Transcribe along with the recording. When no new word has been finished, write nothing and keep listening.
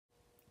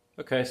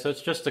Okay, so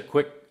it's just a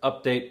quick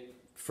update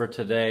for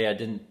today. I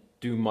didn't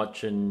do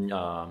much in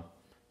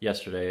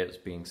yesterday, it's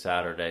being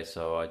Saturday,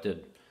 so I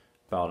did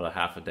about a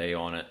half a day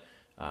on it.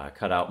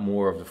 Cut out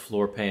more of the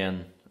floor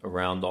pan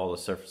around all the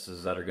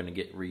surfaces that are going to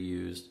get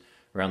reused,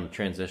 around the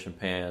transition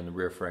pan, the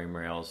rear frame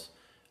rails,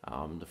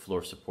 the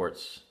floor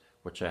supports,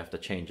 which I have to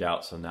change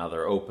out, so now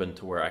they're open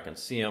to where I can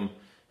see them.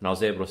 And I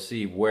was able to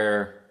see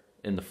where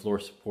in the floor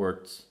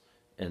supports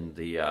in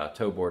the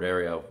toe board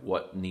area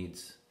what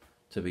needs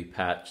to be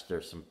patched.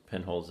 There's some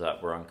pinholes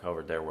that were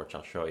uncovered there, which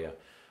I'll show you.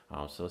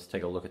 So let's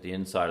take a look at the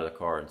inside of the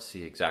car and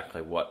see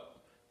exactly where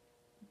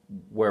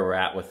we're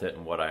at with it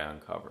and what I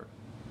uncovered.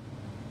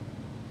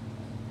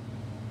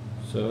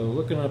 So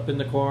looking up in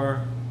the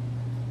car,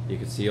 you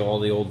can see all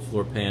the old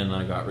floor pan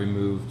I got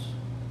removed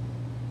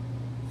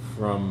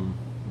from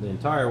the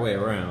entire way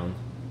around.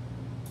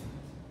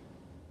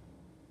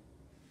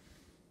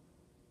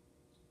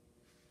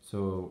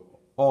 So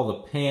all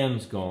the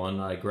pan's gone.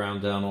 I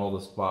ground down all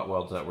the spot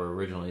welds that were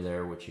originally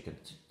there, which you can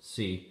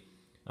see.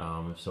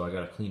 So I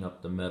got to clean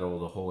up the metal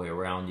the whole way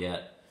around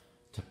yet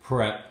to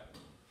prep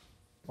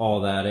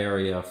all that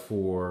area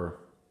for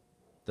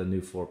the new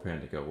floor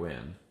pan to go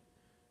in.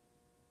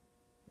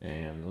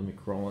 And let me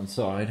crawl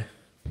inside,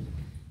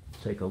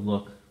 take a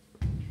look.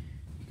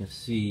 You can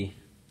see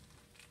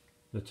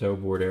the toe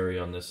board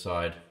area on this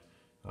side.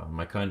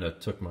 I kind of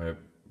took my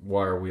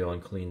wire wheel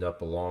and cleaned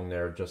up along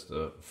there just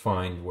to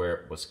find where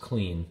it was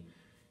clean.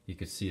 You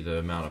could see the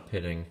amount of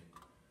pitting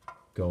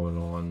going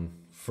on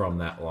from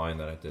that line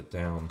that I did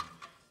down.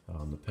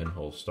 The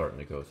pinhole's starting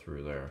to go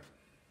through there.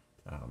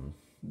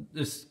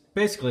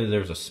 Basically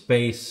there's a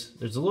space,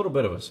 there's a little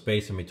bit of a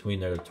space in between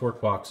there. The torque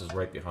box is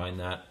right behind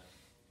that.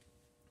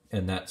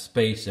 And that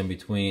space in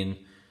between,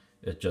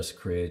 it just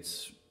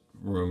creates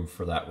room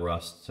for that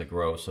rust to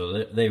grow.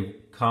 So they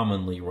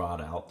commonly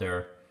rot out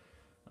there.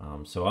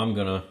 So I'm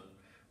gonna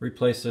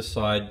replace this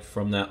side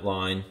from that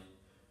line.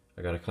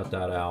 I gotta cut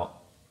that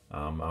out.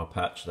 I'll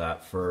patch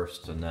that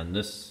first, and then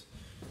this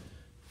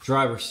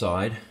driver's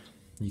side,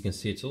 you can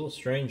see it's a little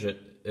strange.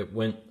 It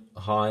went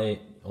high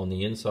on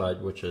the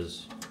inside, which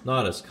is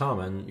not as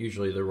common.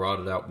 Usually they're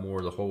rotted out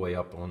more the whole way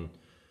up on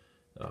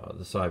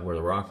the side where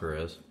the rocker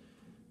is.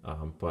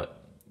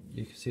 But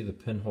you can see the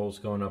pinholes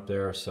going up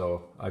there,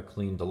 so I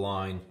cleaned the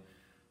line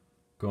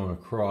going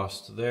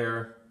across to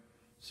there.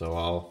 So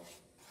I'll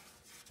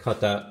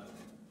cut that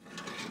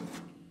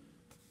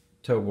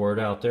toe board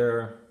out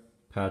there,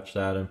 patch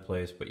that in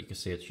place, but you can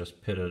see it's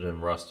just pitted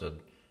and rusted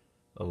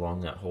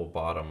along that whole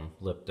bottom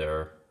lip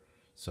there.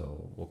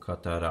 So we'll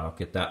cut that out,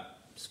 get that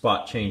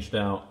spot changed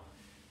out.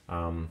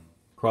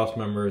 Cross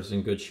member is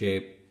in good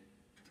shape.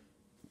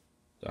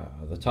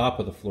 The top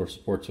of the floor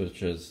supports,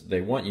 which is,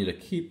 they want you to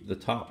keep the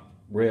top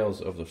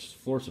rails of the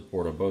floor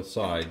support on both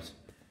sides.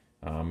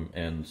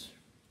 And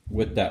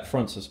with that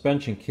front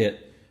suspension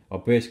kit, I'll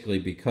basically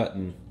be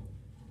cutting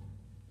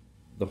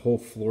the whole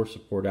floor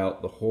support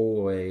out the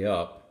whole way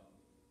up,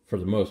 for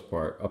the most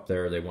part. Up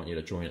there they want you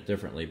to join it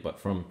differently, but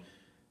from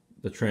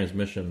the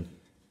transmission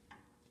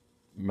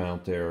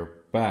mount there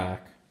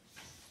back,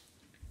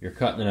 you're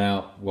cutting it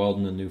out,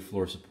 welding the new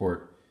floor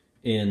support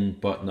in,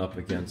 button up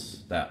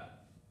against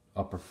that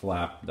upper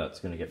flap that's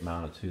going to get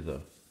mounted to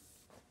the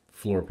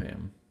floor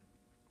pan.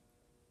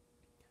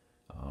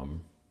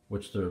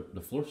 Which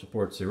the floor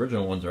supports, the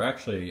original ones, are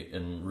actually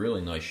in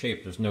really nice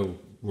shape. There's no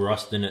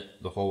rust in it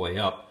the whole way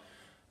up,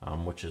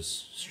 which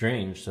is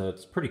strange. So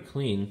it's pretty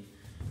clean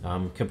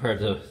compared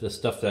to the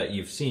stuff that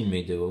you've seen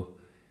me do.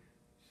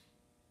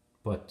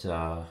 But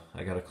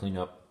I got to clean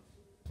up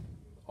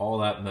all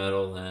that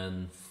metal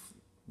and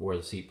where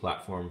the seat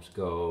platforms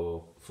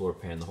go, floor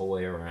pan the whole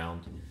way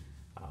around,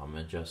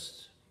 and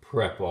just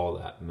prep all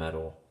that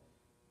metal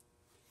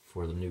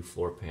for the new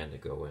floor pan to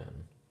go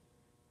in.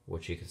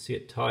 Which you can see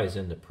it ties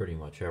into pretty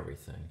much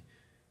everything,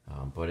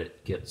 but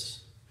it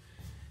gets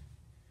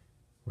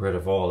rid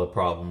of all the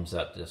problems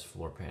that this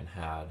floor pan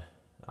had.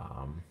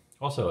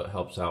 Also, it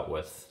helps out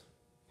with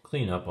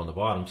cleanup on the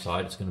bottom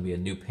side. It's going to be a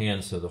new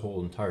pan, so the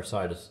whole entire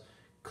side is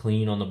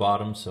clean on the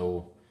bottom,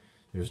 so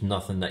there's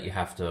nothing that you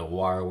have to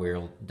wire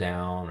wheel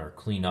down or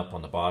clean up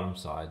on the bottom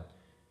side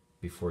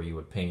before you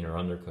would paint or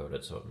undercoat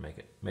it, so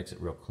it makes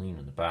it real clean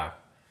in the back.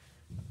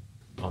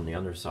 On the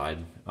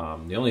underside,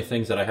 the only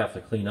things that I have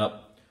to clean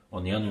up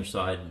on the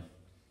underside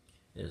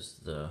is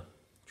the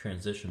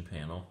transition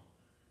panel.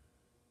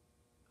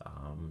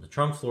 The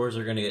trunk floors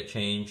are going to get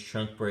changed,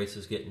 trunk brace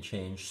is getting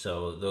changed,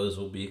 so those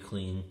will be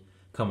clean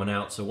coming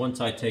out. So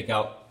once I take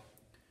out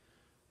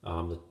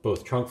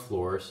both trunk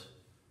floors,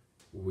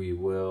 we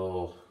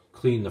will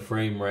clean the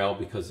frame rail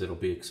because it'll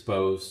be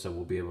exposed, so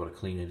we'll be able to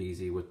clean it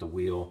easy with the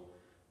wheel.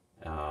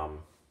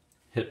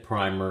 Hit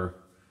primer.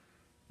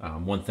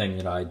 One thing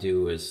that I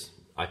do is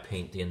I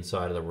paint the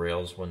inside of the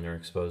rails when they're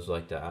exposed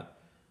like that,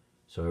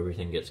 so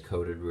everything gets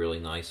coated really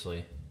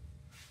nicely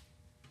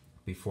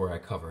before I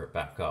cover it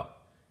back up.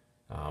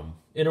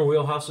 Inner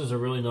wheelhouses are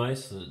really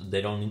nice.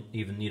 They don't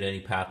even need any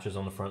patches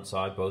on the front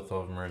side. Both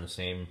of them are in the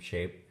same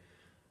shape,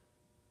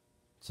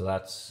 so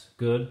that's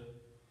good.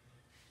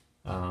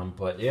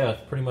 But yeah,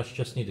 pretty much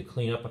just need to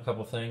clean up a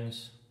couple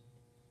things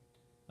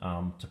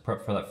to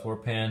prep for that floor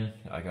pan.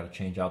 I got to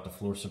change out the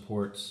floor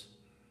supports,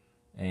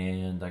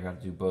 and I got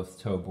to do both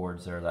toe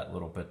boards there, that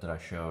little bit that I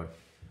showed,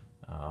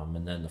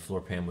 and then the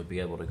floor pan would be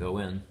able to go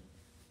in.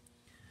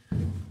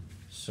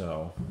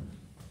 So,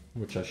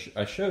 which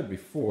I showed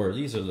before.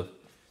 These are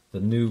the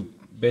new,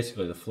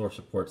 basically the floor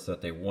supports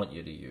that they want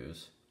you to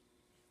use.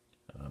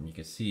 You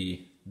can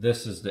see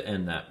this is the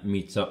end that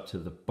meets up to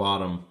the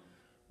bottom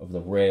of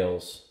the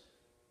rails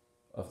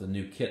of the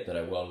new kit that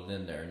I welded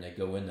in there, and they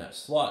go in that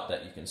slot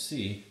that you can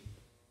see.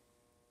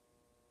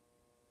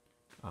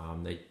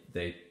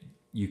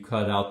 You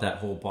cut out that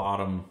whole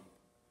bottom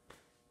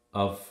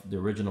of the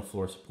original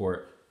floor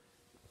support,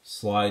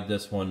 slide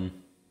this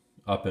one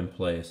up in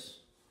place,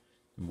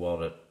 and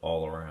weld it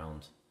all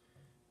around.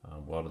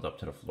 Weld it up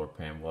to the floor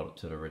pan, weld it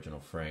to the original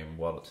frame,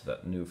 weld it to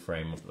that new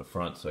frame of the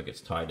front so it gets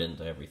tied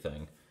into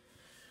everything.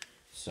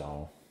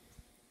 So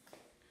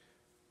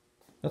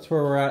that's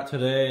where we're at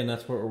today, and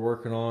that's what we're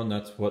working on.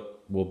 That's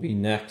what will be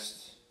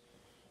next.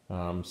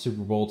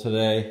 Super Bowl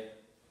today.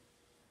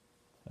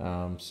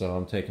 So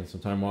I'm taking some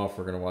time off.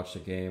 We're going to watch the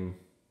game,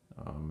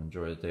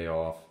 enjoy the day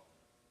off.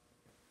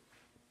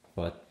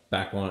 But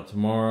back on it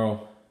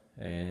tomorrow,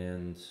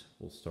 and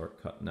we'll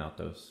start cutting out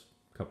those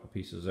couple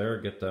pieces there,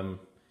 get them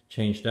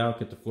changed out,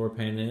 get the floor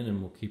pan in,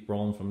 and we'll keep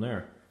rolling from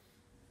there.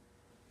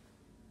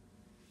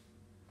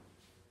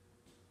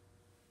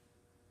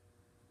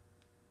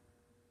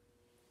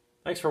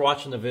 Thanks for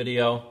watching the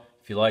video.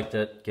 If you liked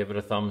it, give it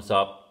a thumbs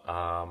up.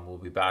 We'll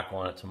be back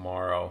on it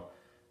tomorrow.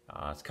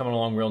 It's coming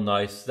along real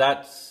nice.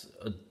 That's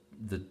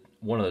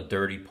one of the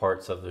dirty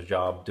parts of the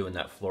job, doing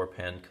that floor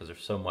pan, because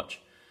there's so much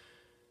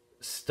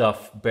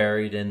stuff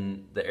buried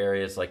in the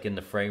areas, like in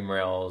the frame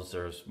rails.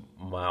 There's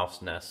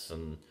mouse nests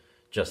and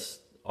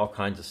just all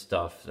kinds of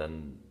stuff,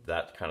 and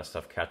that kind of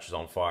stuff catches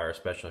on fire,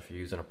 especially if you're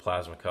using a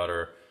plasma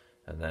cutter,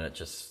 and then it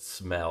just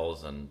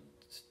smells and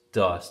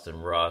dust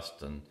and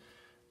rust. And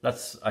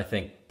that's, I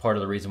think, part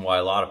of the reason why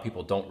a lot of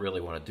people don't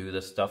really want to do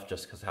this stuff,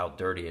 just because how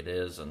dirty it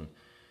is. And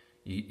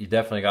you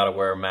definitely got to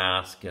wear a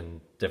mask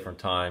in different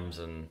times,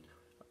 and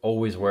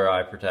always wear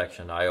eye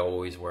protection. I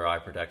always wear eye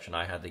protection.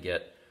 I had to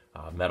get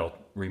metal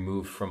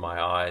removed from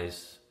my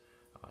eyes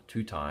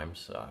 2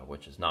 times,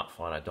 which is not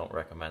fun. I don't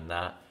recommend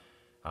that.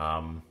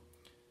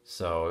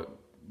 So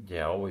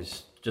yeah,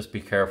 always just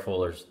be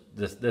careful. There's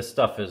this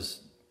stuff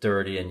is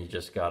dirty, and you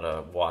just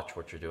gotta watch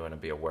what you're doing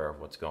and be aware of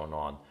what's going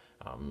on.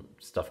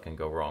 Stuff can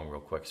go wrong real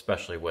quick,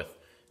 especially with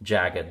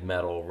jagged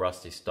metal,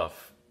 rusty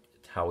stuff.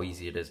 How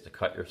easy it is to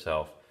cut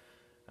yourself.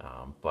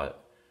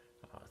 But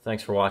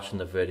thanks for watching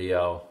the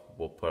video.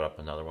 We'll put up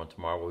another one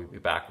tomorrow. We'll be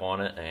back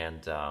on it,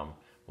 and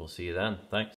we'll see you then. Thanks.